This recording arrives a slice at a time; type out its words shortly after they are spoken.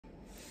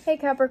Hey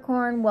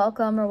Capricorn,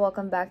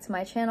 welcome back to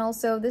my channel.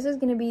 So this is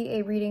going to be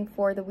a reading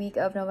for the week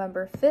of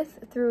November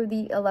 5th through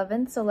the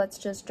 11th. So let's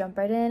just jump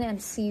right in and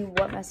see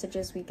what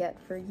messages we get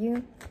for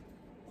you.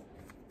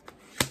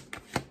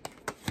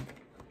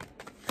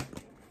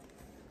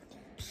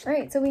 All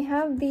right, so we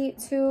have the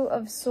Two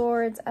of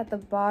Swords at the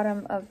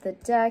bottom of the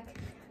deck.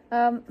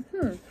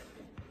 So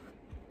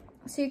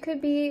you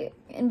could be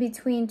in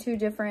between two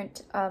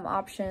different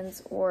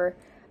options or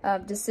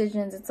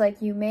decisions. It's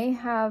like you may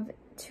have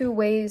two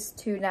ways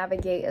to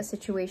navigate a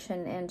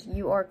situation and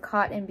you are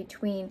caught in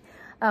between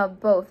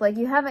both. Like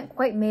you haven't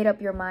quite made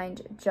up your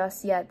mind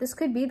just yet. This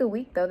could be the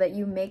week though that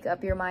you make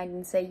up your mind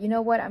and say, you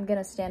know what, I'm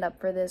gonna stand up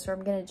for this, or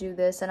I'm gonna do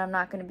this, and I'm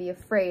not gonna be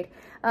afraid.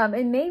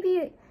 And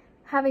maybe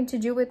having to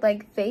do with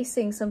like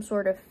facing some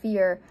sort of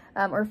fear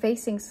or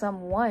facing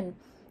someone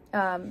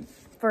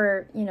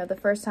for, you know, the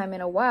first time in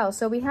a while.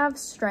 So we have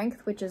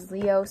Strength, which is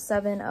Leo,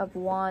 Seven of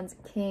Wands,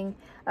 King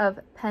of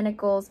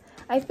Pentacles.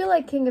 I feel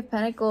like King of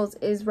Pentacles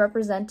is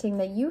representing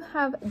that you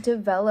have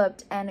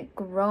developed and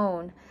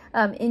grown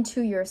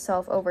into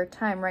yourself over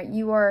time, right?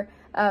 You are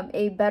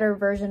a better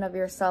version of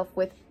yourself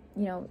with,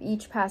 you know,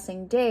 each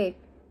passing day.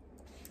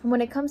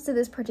 When it comes to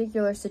this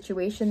particular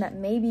situation that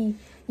maybe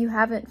you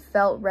haven't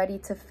felt ready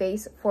to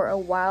face for a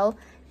while,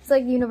 it's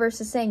like the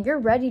universe is saying you're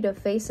ready to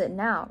face it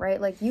now,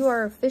 right? Like you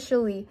are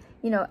officially,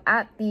 you know,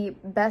 at the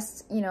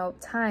best, you know,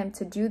 time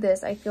to do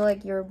this. I feel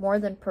like you're more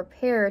than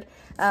prepared.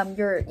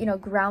 You're, you know,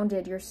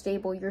 grounded, you're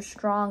stable, you're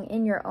strong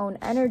in your own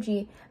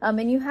energy.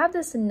 And you have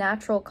this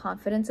natural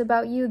confidence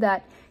about you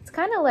that it's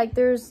kind of like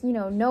there's, you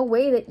know, no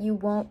way that you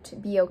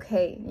won't be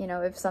okay, you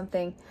know, if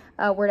something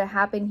were to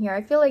happen here.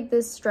 I feel like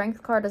this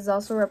Strength card is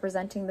also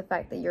representing the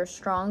fact that you're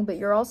strong, but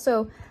you're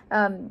also,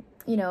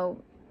 you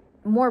know,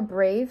 more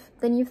brave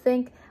than you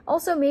think.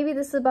 Also, maybe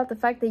this is about the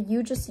fact that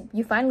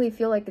you finally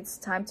feel like it's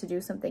time to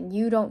do something.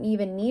 You don't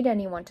even need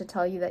anyone to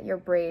tell you that you're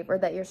brave or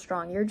that you're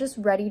strong. You're just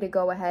ready to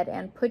go ahead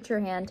and put your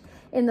hand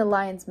in the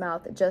lion's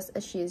mouth, just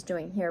as she is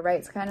doing here, right?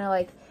 It's kind of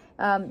like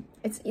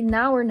it's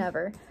now or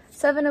never.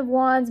 Seven of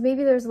Wands,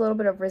 maybe there's a little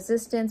bit of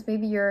resistance.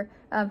 Maybe you're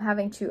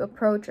having to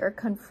approach or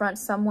confront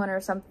someone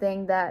or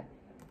something that,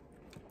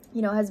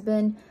 you know, has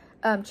been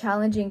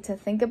challenging to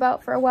think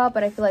about for a while,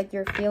 but I feel like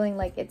you're feeling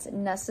like it's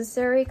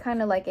necessary,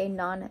 kind of like a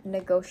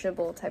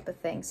non-negotiable type of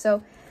thing.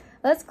 So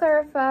let's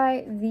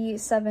clarify the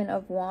Seven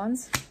of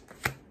Wands.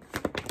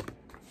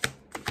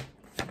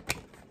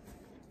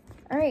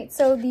 All right,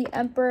 so the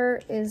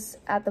Emperor is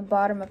at the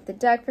bottom of the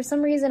deck. For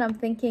some reason, I'm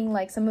thinking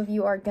like some of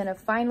you are going to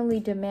finally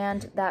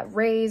demand that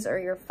raise, or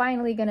you're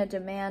finally going to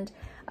demand,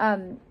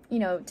 you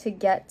know, to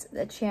get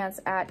a chance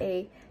at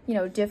a, you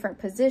know, different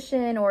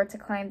position or to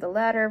climb the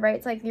ladder, right?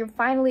 It's like you're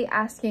finally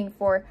asking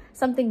for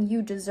something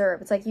you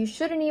deserve. It's like you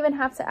shouldn't even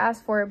have to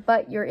ask for it,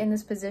 but you're in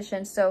this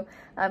position. So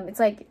it's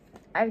like,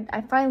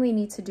 I finally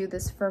need to do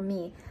this for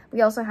me.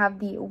 We also have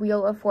the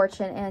Wheel of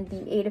Fortune and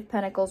the Eight of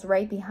Pentacles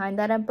right behind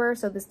that Emperor.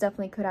 So this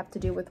definitely could have to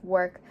do with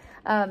work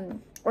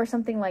or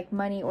something like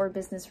money or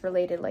business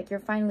related. Like you're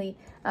finally,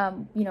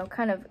 you know,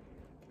 kind of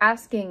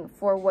asking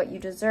for what you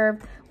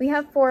deserve. We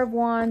have Four of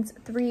Wands,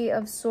 Three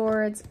of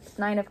Swords,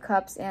 Nine of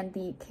Cups, and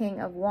the King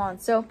of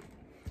Wands. So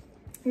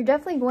you're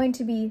definitely going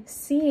to be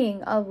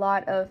seeing a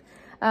lot of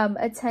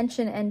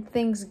attention and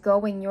things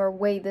going your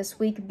way this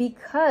week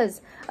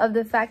because of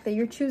the fact that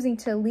you're choosing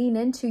to lean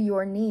into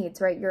your needs,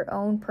 right? Your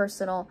own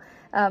personal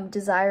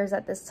desires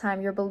at this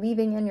time. You're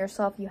believing in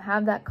yourself. You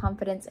have that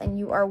confidence and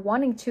you are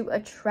wanting to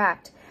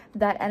attract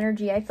that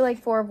energy. I feel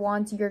like Four of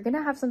Wands, you're going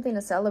to have something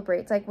to celebrate.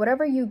 It's like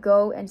whatever you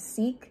go and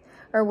seek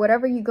or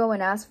whatever you go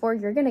and ask for,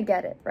 you're going to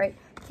get it, right?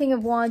 King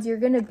of Wands, you're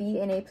going to be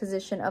in a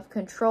position of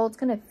control. It's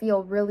going to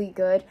feel really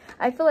good.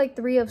 I feel like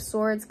Three of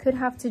Swords could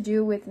have to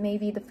do with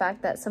maybe the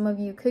fact that some of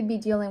you could be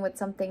dealing with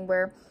something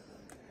where,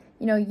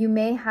 you know, you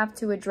may have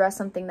to address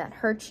something that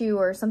hurts you,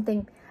 or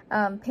something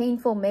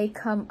painful may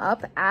come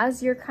up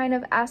as you're kind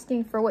of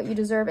asking for what you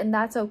deserve, and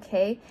that's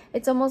okay.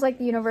 It's almost like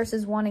the universe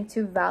is wanting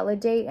to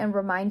validate and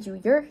remind you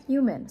you're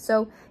human.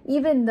 So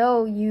even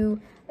though you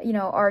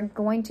know, are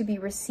going to be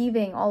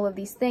receiving all of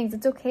these things,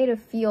 it's okay to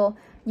feel,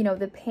 you know,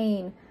 the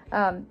pain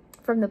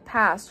from the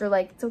past, or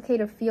like it's okay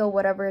to feel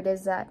whatever it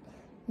is that,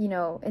 you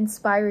know,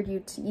 inspired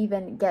you to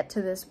even get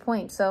to this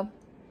point. So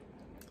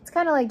it's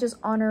kind of like just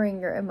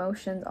honoring your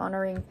emotions,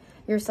 honoring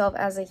yourself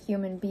as a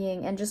human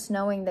being, and just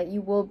knowing that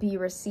you will be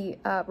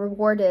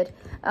rewarded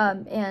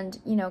and,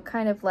 you know,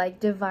 kind of like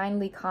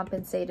divinely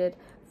compensated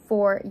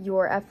for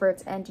your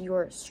efforts and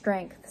your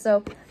strength.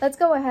 So let's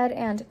go ahead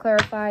and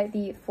clarify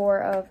the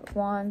Four of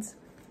Wands.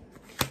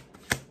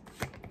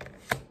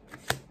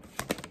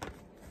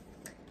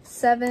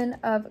 Seven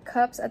of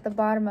Cups at the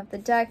bottom of the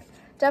deck.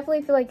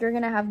 Definitely feel like you're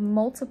going to have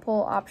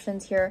multiple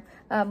options here,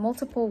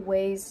 multiple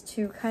ways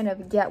to kind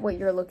of get what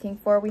you're looking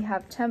for. We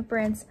have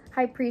Temperance,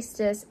 High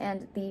Priestess,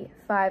 and the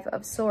Five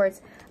of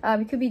Swords.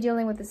 You could be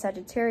dealing with the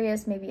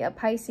Sagittarius, maybe a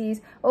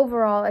Pisces.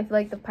 Overall, I feel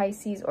like the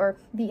Pisces or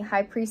the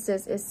High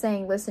Priestess is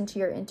saying, listen to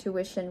your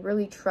intuition,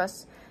 really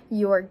trust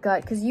your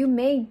gut, because you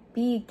may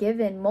be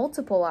given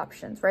multiple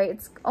options, right?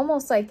 It's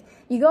almost like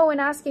you go in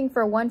asking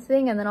for one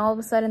thing and then all of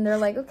a sudden they're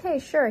like, okay,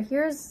 sure,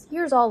 here's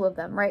all of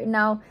them, right?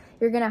 Now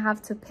you're gonna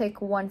have to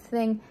pick one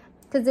thing,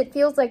 because it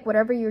feels like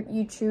whatever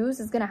you choose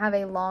is gonna have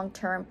a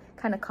long-term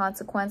kind of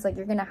consequence. Like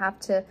you're gonna have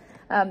to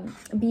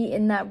be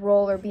in that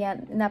role or be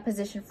in that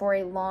position for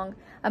a long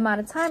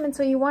amount of time, and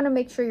so you want to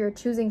make sure you're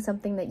choosing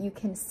something that you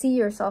can see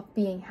yourself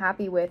being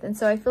happy with. And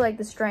so I feel like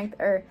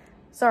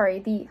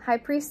the High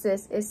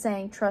Priestess is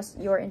saying trust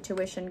your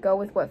intuition, go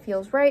with what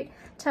feels right.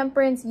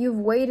 Temperance, you've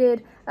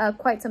waited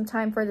quite some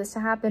time for this to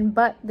happen,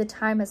 but the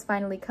time has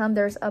finally come.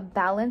 There's a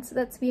balance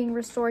that's being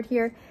restored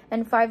here.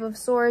 And Five of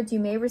Swords, you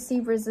may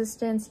receive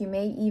resistance, you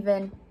may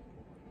even,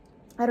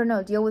 I don't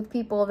know, deal with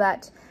people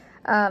that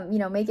you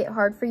know, make it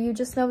hard for you.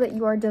 Just know that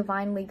you are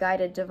divinely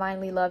guided,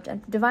 divinely loved,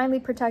 and divinely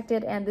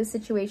protected, and this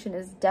situation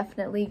is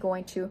definitely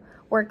going to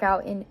work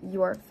out in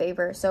your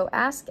favor. So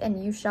ask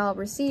and you shall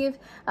receive.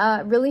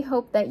 Really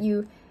hope that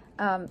you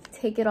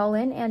take it all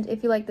in, and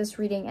if you like this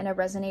reading and it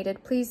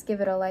resonated, please give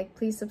it a like,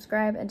 please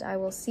subscribe, and I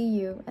will see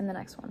you in the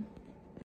next one.